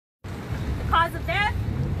Cause of death,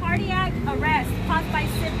 cardiac arrest caused by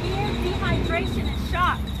severe dehydration and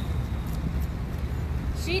shock.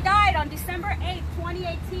 She died on December 8,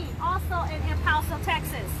 2018, also in El Paso,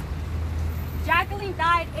 Texas. Jacqueline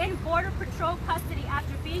died in Border Patrol custody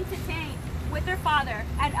after being detained with her father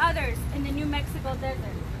and others in the New Mexico desert.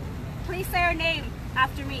 Please say her name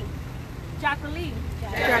after me. Jacqueline.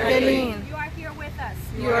 Jacqueline. You are here with us.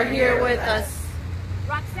 You are here with us.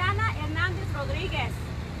 Roxana Hernandez Rodriguez.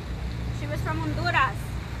 She was from Honduras.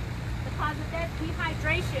 The cause of death,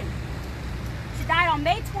 dehydration. She died on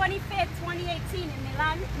May 25th, 2018 in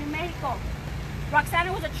Milan, New Mexico.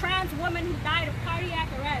 Roxana was a trans woman who died of cardiac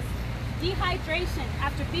arrest, dehydration,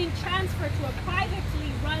 after being transferred to a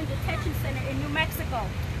privately run detention center in New Mexico.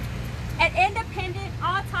 An independent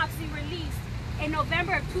autopsy released in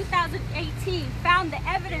November of 2018 found the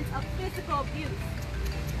evidence of physical abuse.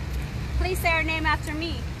 Please say her name after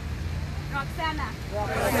me. Roxana.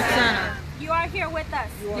 Roxana. You are here with us.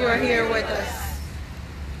 You are here with us.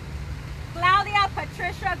 Claudia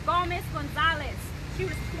Patricia Gomez Gonzalez. She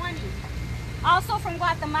was 20. Also from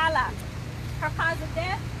Guatemala. Her cause of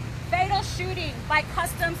death, fatal shooting by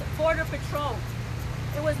Customs Border Patrol.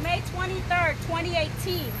 It was May 23rd,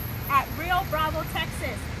 2018 at Rio Bravo,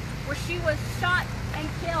 Texas, where she was shot and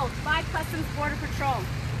killed by Customs Border Patrol.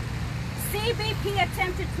 CBP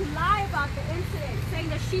attempted to lie about the incident, saying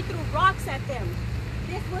that she threw rocks at them.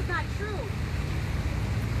 This was not true.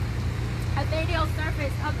 A video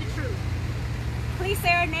surfaced of the truth. Please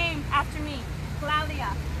say her name after me.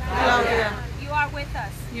 Claudia. Claudia. You are with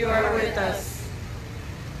us. You are with us.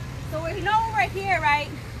 So we know we're here, right?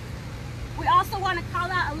 We also want to call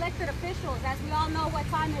out elected officials, as we all know what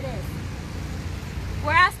time it is.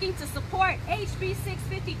 We're asking to support HB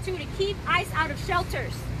 652 to keep ICE out of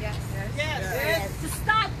shelters. Yes. To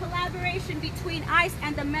stop collaboration between ICE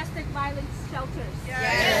and domestic violence shelters.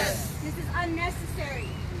 Yes. This is unnecessary.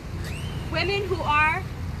 Women who are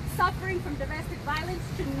suffering from domestic violence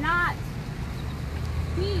should not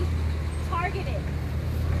be targeted.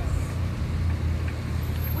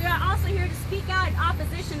 We are also here to speak out in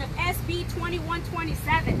opposition of SB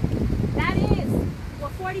 2127. That is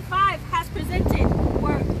what 45 has presented,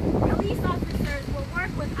 where police officers will work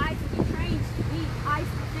with ICE and be trained to be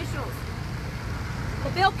ICE officials. The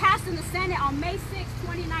bill passed in the Senate on May 6,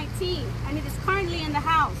 2019, and it is currently in the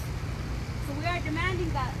House. So we are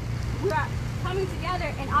demanding that we are coming together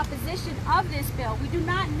in opposition of this bill. We do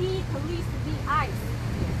not need police to be ICE.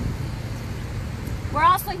 We're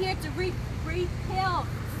also here to repeal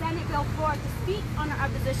Senate Bill 4 to speak on our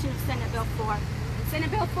opposition of Senate Bill 4. Senate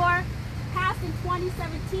Bill 4 passed in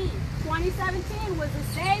 2017. 2017 was the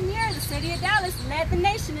same year the city of Dallas led the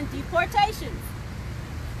nation in deportations.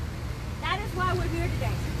 That is why we're here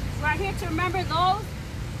today. We're here to remember those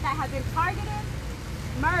that have been targeted,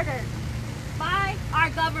 murdered by our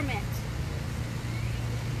government.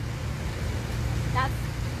 That's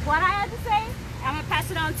what I had to say. I'm going to pass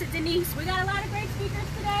it on to Denise. We got a lot of great speakers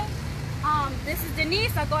today. This is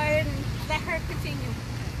Denise. I'll go ahead and let her continue.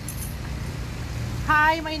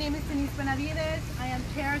 Hi, my name is Denise Benavides. I am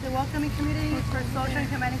chair of the Welcoming Communities for Social and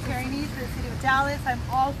Humanitarian Needs for the City of Dallas. I'm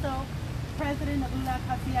also president of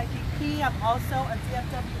ULACA CIGP. I'm also a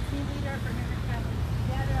DFW team leader for Immigrant Families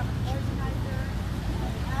Together. I'm an organizer, I'm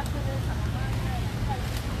an activist, I'm a runner,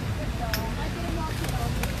 so I get involved in all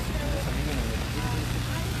this.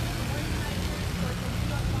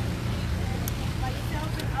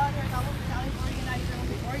 Myself and others, I was a Dallas organizer when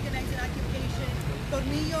we organized an occupation.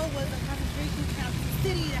 Tornillo was a concentration camp, a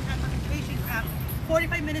city that had concentration camps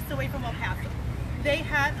 45 minutes away from El Paso. They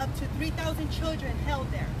had up to 3,000 children held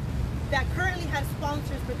there that currently had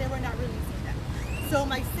sponsors, but they were not releasing them. So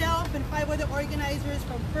myself and 5 other organizers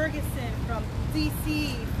from Ferguson, from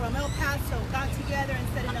DC, from El Paso got together and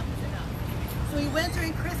said enough is enough. So we went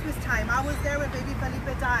during Christmas time. I was there when baby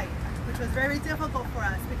Felipe died, which was very difficult for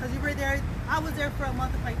us because we were there. I was there for a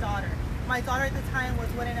month with my daughter. My daughter at the time was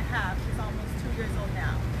 1.5. She's almost 2 years old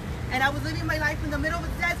now. And I was living my life in the middle of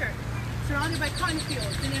the desert, surrounded by cotton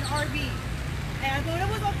fields in an RV. And but it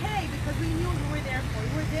was okay because we knew we were there for. We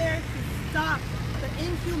were there to stop the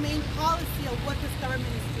inhumane policy of what this government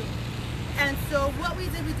is doing. And so what we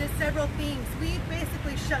did several things. We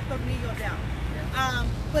basically shut Tornillo down.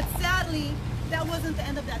 But sadly, that wasn't the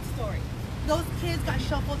end of that story. Those kids got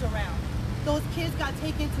shuffled around. Those kids got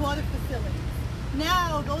taken to other facilities.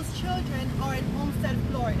 Now those children are in Homestead,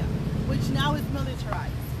 Florida, which now is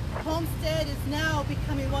militarized. Homestead is now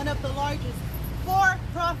becoming one of the largest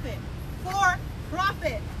for-profit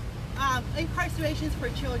incarcerations for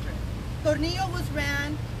children. Tornillo was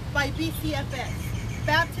ran by BCFS,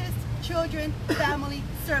 Baptist Children Family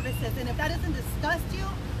Services, and if that doesn't disgust you,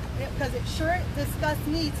 because it sure disgusts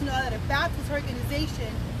me to know that a Baptist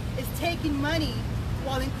organization is taking money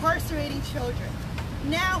while incarcerating children.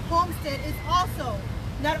 Now Homestead is also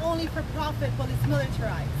not only for profit, but it's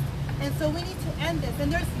militarized. And so we need to end this.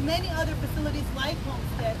 And there's many other facilities like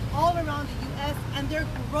Homestead all around the U.S. and they're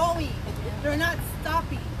growing. They're not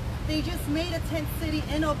stopping. They just made a tent city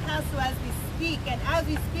in El Paso as we speak. And as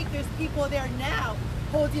we speak, there's people there now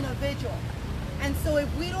holding a vigil. And so if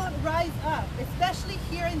we don't rise up, especially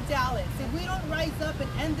here in Dallas, if we don't rise up and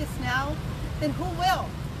end this now, then who will?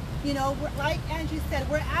 You know, like Angie said,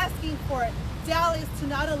 we're asking for Dallas to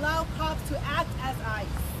not allow cops to act as ICE.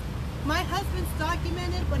 My husband's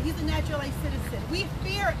documented, but he's a naturalized citizen. We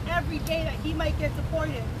fear every day that he might get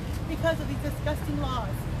deported because of these disgusting laws.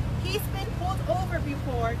 He's been pulled over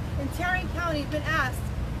before in Tarrant County, been asked,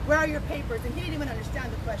 where are your papers? And he didn't even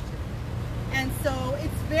understand the question. And so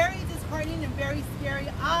it's very disheartening and very scary.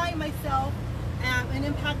 I myself am an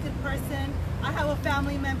impacted person. I have a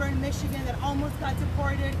family member in Michigan that almost got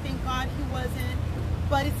deported. Thank God he wasn't.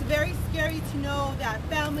 But it's very scary to know that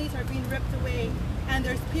families are being ripped away and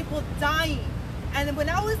there's people dying. And when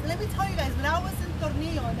I was, let me tell you guys, when I was in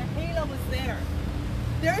Tornillo and the Halo was there,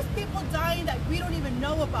 there's people dying that we don't even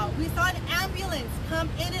know about. We saw an ambulance come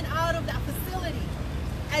in and out of that facility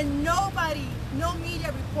and nobody, no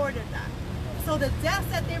media reported that. So the deaths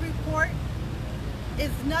that they report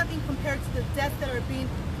is nothing compared to the deaths that are being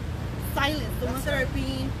silenced, the ones that are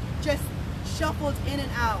being just shuffled in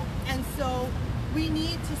and out. And so we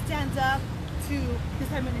need to stand up to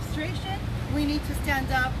this administration. We need to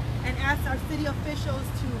stand up and ask our city officials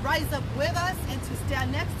to rise up with us and to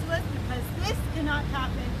stand next to us because this cannot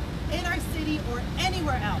happen in our city or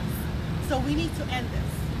anywhere else. So we need to end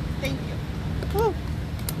this. Thank you. Woo.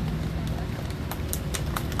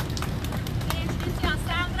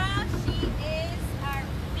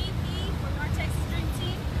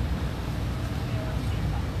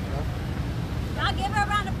 Give her a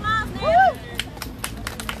round of applause now.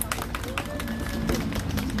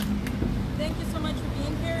 Thank you so much for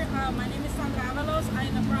being here. My name is Sandra Avalos. I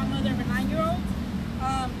am a proud mother of a 9-year-old.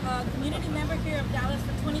 A community member here of Dallas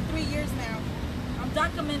for 23 years now. I'm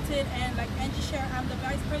documented and like Angie shared, I'm the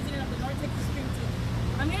vice president of the North Texas Stream Team.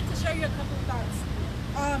 I'm here to share you a couple of thoughts.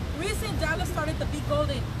 Recently, Dallas started the Be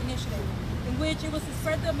Golden initiative, in which it was to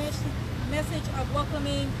spread the message of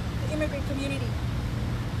welcoming the immigrant community.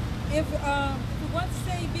 If we want to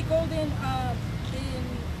say Be Golden, how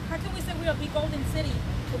can we say we're a Be Golden city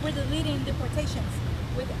if we're the leading deportations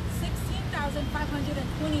with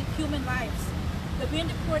 16,520 human lives that are being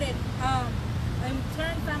deported and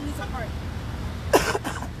turn families apart?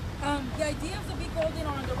 The idea of the Be Golden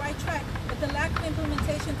are on the right track, but the lack of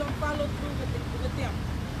implementation don't follow through with them.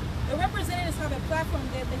 The representatives have a platform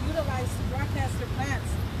that they utilize to broadcast their plans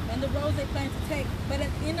and the roads they plan to take, but at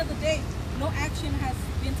the end of the day, no action has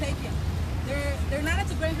been taken. They're not at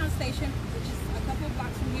the Greyhound station, which is a couple of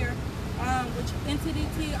blocks from here, which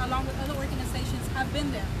NTDT along with other organizations have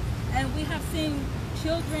been there. And we have seen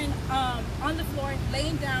children on the floor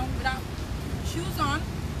laying down without shoes on,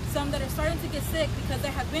 some that are starting to get sick because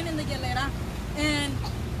they have been in the hielera. And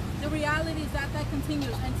the reality is that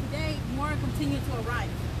continues, and today more continue to arrive.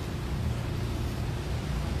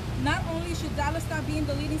 Not only should Dallas stop being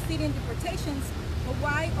the leading city in deportations, but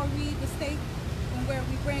why are we the state where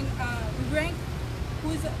we rank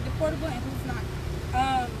who's deportable and who's not?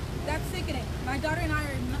 That's sickening. My daughter and I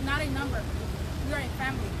are not a number. We are a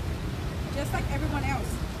family, just like everyone else.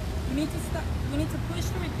 We need to stop. We need to push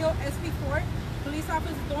to repeal SB 4. Police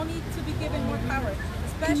officers don't need to be given more power,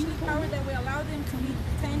 especially power that will allow them to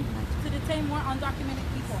detain more undocumented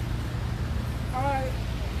people. Our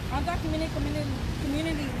undocumented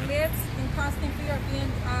community lives in constant fear of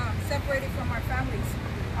being separated from our families.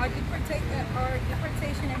 Our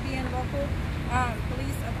deportation and being local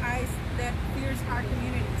police of ICE that fears our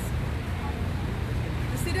communities.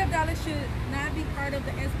 The city of Dallas should not be part of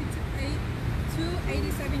the SB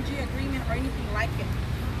 287G agreement or anything like it.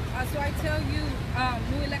 So I tell you,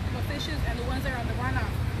 new elected officials and the ones that are on the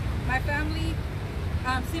runoff, my family,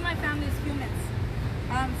 see my family as humans.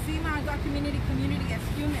 See my undocumented community as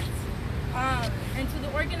humans. And to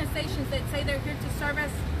the organizations that say they're here to serve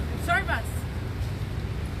us.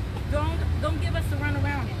 Don't give us a run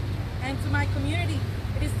around. And to my community,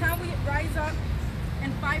 it is time we rise up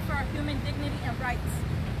and fight for our human dignity and rights.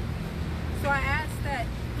 So I ask that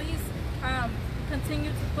please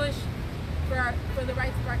continue to push for the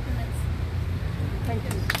rights of our humans. Thank you.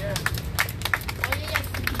 Yeah.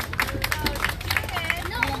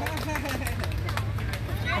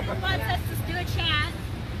 Jennifer wants us to do a chant.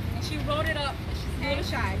 And she wrote it up. She's a little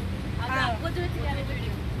shy. We'll do it together.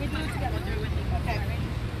 We do it together. We'll do it with you. Okay.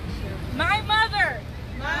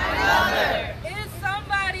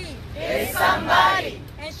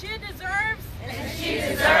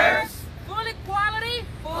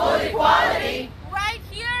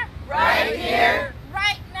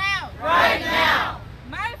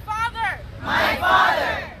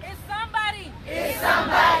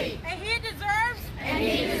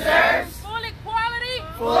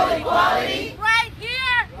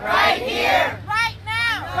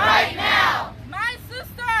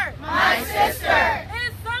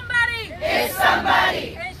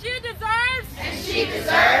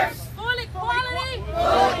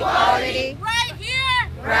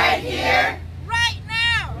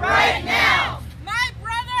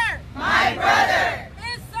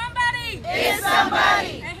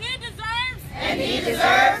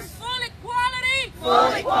 deserves full equality,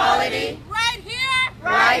 full equality right here,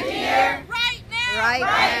 right here, right now. right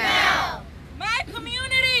now. My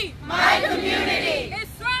community My community is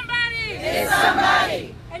somebody, is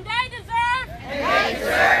somebody, and they deserve and they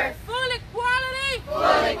deserve full equality,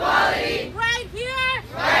 full equality right here,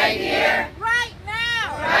 right here, right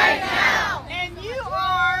now. right now. And you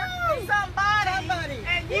are somebody.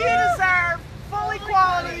 And you deserve full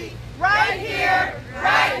equality right here,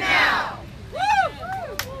 right now.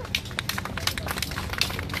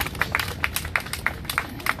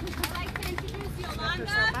 I'd like to introduce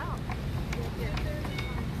Yolanda.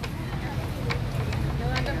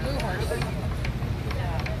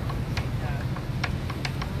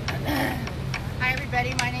 Hi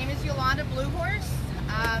everybody, my name is Yolanda Bluehorse.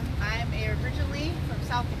 I'm originally from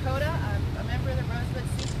South Dakota. I'm a member of the Rosebud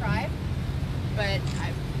Sioux tribe, but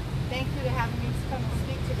I thank you to having me come and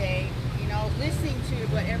speak today. You know, listening to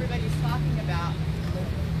what everybody's talking about,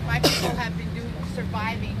 my people have been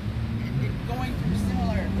surviving and going through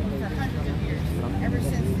similar for hundreds of years, ever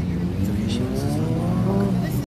since the European. So